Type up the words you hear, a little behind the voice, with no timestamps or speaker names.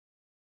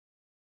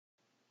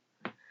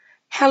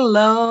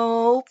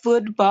Hello,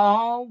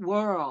 football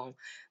world.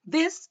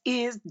 This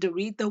is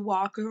Doretha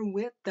Walker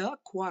with the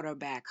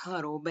Quarterback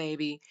Huddle,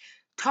 baby,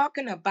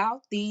 talking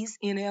about these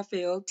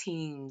NFL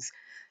teams.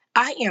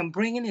 I am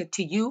bringing it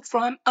to you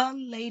from a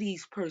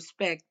lady's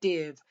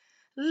perspective.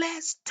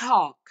 Let's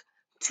talk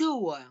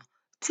Tua,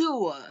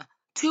 Tua,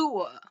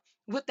 Tua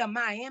with the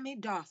Miami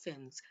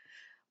Dolphins.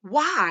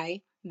 Why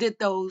did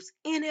those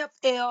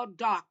NFL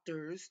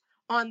doctors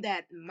on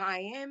that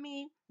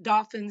Miami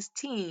Dolphins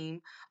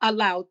team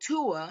allow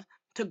Tua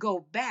to go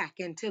back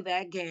into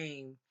that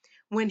game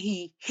when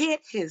he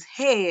hit his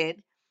head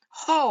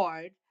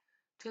hard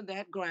to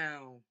that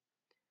ground?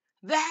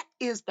 That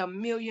is the $1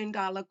 million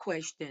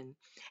question.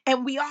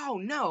 And we all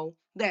know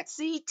that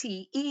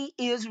CTE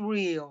is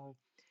real.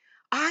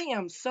 I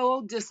am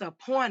so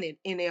disappointed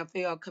in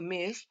NFL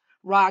Commish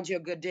Roger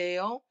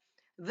Goodell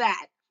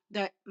that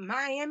the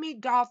Miami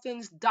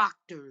Dolphins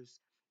doctors,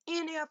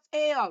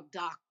 NFL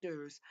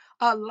doctors,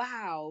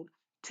 allowed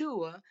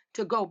Tua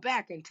to go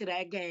back into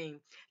that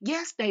game.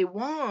 Yes, they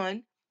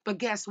won, but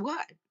guess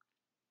what?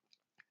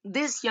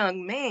 This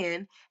young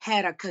man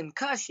had a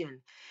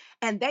concussion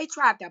and they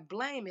tried to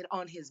blame it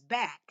on his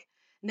back.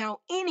 Now,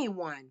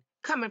 anyone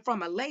coming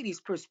from a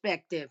lady's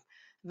perspective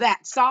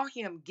that saw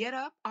him get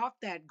up off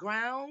that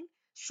ground,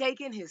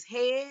 shaking his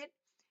head,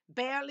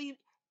 barely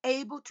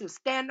able to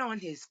stand on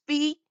his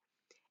feet,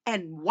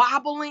 and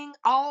wobbling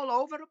all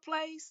over the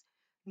place,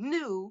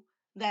 knew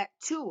that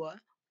Tua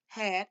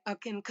had a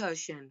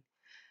concussion.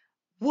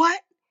 What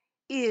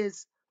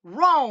is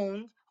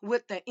wrong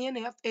with the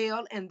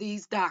NFL and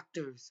these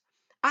doctors?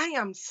 I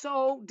am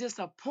so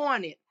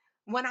disappointed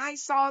when I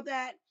saw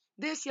that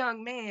this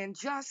young man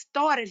just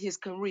started his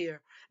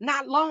career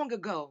not long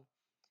ago.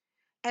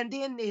 And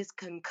then this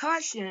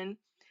concussion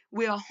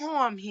will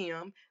harm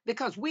him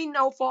because we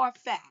know for a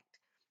fact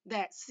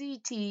that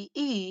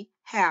CTE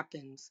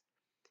happens.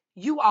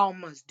 You all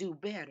must do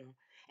better.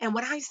 And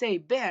when I say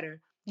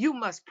better, you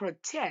must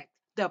protect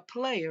the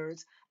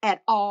players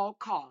at all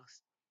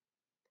costs.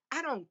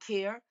 I don't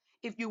care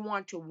if you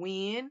want to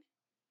win.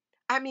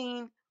 I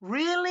mean,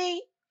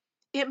 really?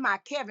 In my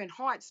Kevin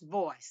Hart's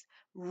voice,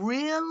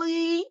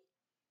 really?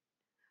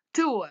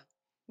 Tua,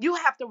 you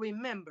have to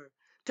remember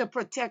to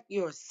protect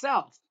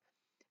yourself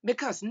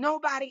because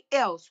nobody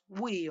else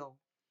will.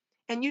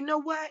 And you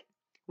know what?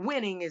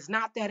 Winning is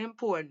not that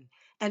important.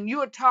 And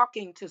you're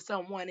talking to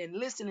someone and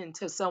listening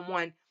to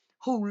someone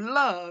who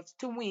loves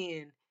to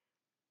win,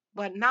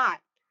 but not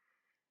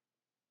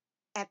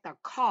at the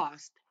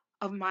cost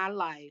of my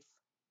life.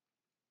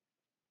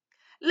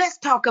 Let's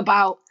talk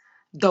about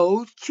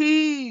those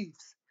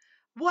Chiefs.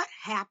 What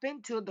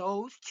happened to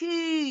those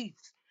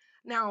Chiefs?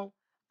 Now,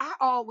 I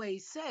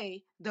always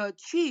say the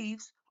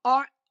Chiefs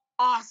are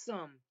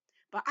awesome,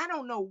 but I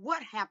don't know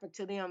what happened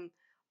to them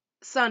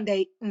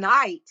Sunday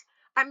night.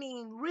 I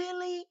mean,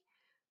 really?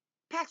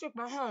 Patrick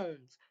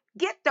Mahomes,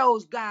 get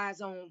those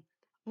guys on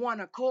one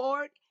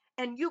accord,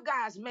 and you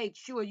guys make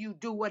sure you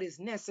do what is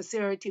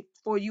necessary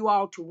for you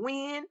all to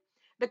win,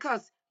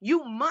 because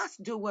you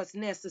must do what's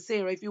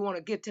necessary if you want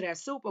to get to that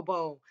Super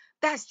Bowl.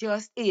 That's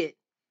just it.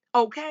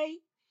 Okay?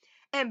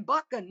 And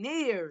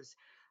Buccaneers,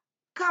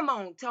 come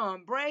on,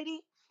 Tom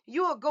Brady.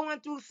 You are going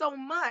through so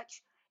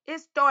much,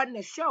 it's starting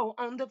to show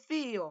on the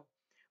field.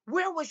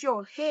 Where was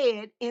your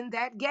head in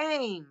that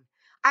game?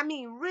 I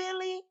mean,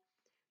 really?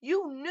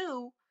 You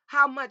knew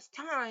how much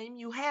time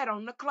you had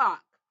on the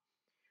clock.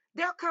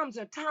 There comes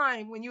a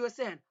time when you are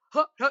saying,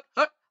 hut, hut,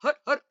 hut, hut,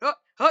 hut, hut,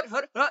 hut,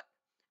 hut, hut.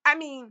 I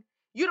mean,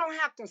 you don't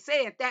have to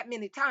say it that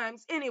many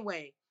times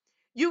anyway.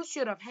 You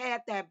should have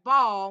had that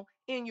ball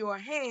in your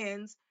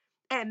hands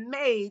and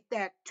made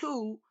that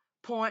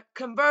 2-point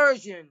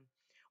conversion.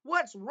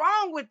 What's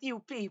wrong with you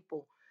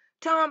people?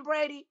 Tom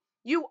Brady,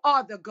 you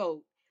are the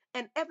GOAT.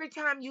 And every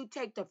time you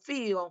take the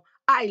field,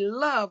 I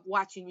love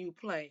watching you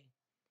play.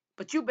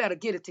 But you better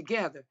get it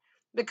together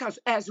because,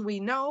 as we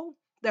know,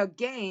 the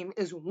game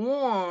is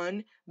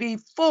won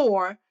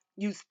before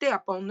you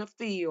step on the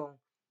field.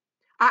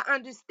 I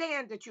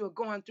understand that you're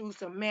going through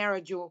some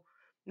marriage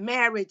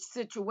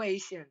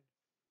situation,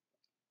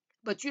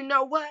 but you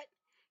know what?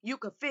 You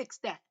can fix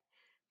that.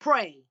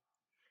 Pray,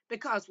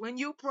 because when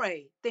you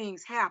pray,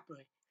 things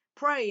happen.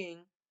 Praying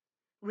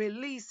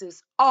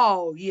releases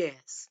all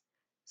yes.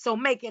 So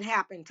make it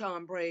happen,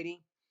 Tom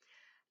Brady.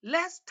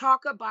 Let's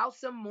talk about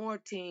some more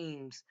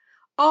teams.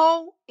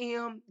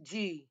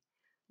 OMG.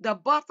 The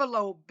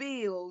Buffalo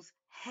Bills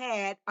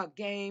had a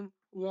game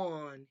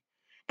won.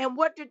 And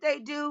what did they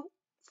do?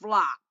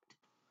 Flop.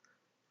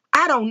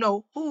 I don't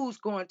know who's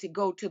going to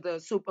go to the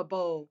Super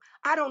Bowl.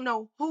 I don't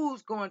know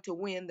who's going to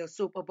win the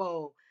Super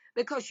Bowl.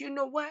 Because you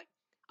know what?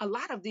 A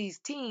lot of these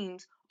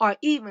teams are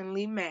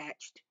evenly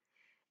matched.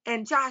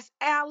 And Josh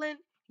Allen,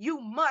 you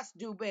must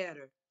do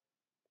better.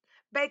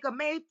 Baker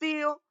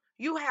Mayfield,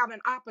 you have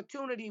an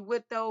opportunity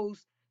with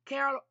those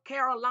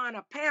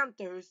Carolina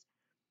Panthers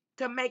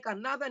to make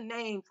another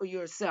name for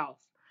yourself.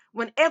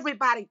 When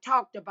everybody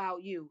talked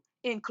about you,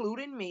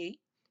 including me,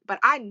 but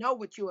I know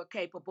what you are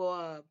capable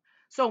of.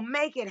 So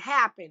make it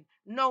happen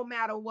no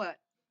matter what.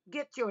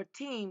 Get your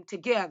team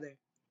together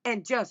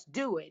and just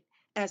do it,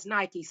 as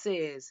Nike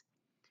says.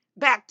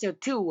 Back to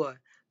Tua.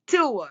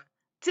 Tua,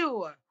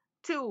 Tua,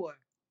 Tua.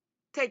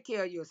 Take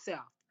care of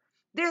yourself.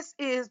 This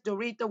is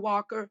Doretha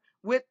Walker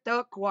with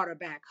the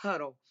Quarterback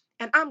Huddle,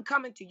 and I'm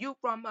coming to you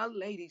from a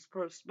lady's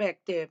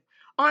perspective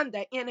on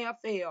the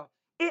NFL.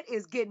 It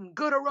is getting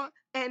gooder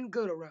and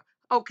gooder.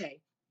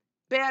 Okay,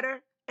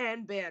 better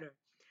and better.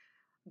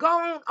 Go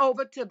on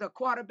over to the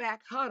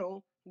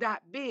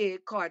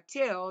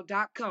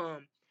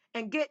quarterbackhuddle.bigcartel.com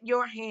and get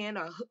your hand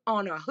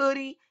on a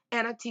hoodie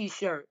and a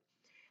t-shirt.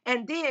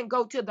 And then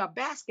go to the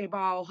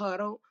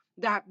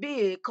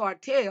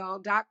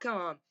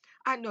basketballhuddle.bigcartel.com.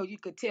 I know you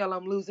could tell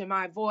I'm losing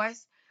my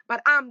voice,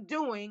 but I'm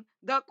doing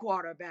the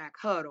quarterback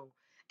huddle.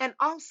 And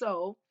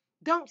also,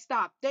 don't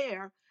stop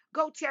there.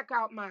 Go check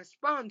out my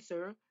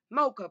sponsor,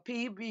 Mocha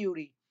P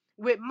Beauty,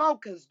 with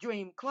Mocha's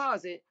Dream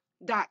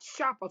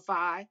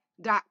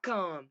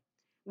Closet.shopify.com.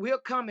 We're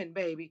coming,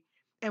 baby,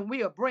 and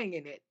we are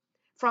bringing it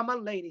from a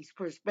lady's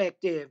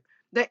perspective.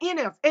 The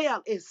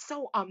NFL is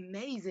so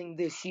amazing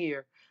this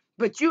year.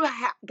 But you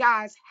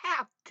guys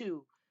have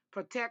to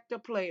protect the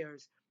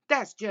players.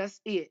 That's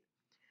just it.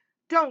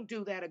 Don't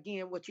do that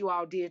again, what you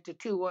all did to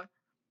Tua.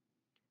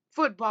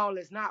 Football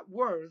is not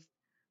worth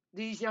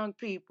these young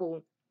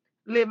people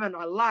living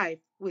a life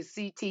with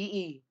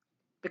CTE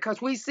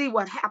because we see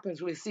what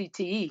happens with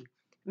CTE.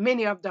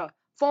 Many of the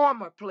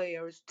former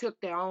players took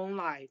their own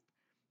life,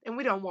 and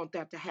we don't want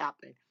that to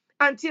happen.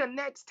 Until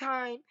next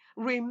time,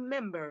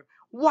 remember,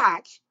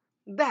 watch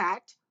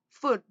that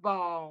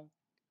football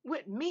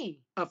with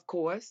me, of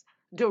course,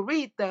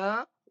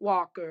 Doretha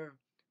Walker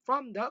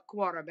from the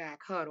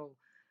Quarterback Huddle,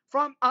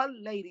 from a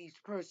lady's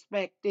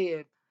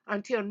perspective.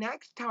 Until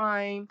next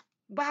time,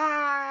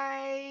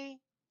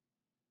 bye.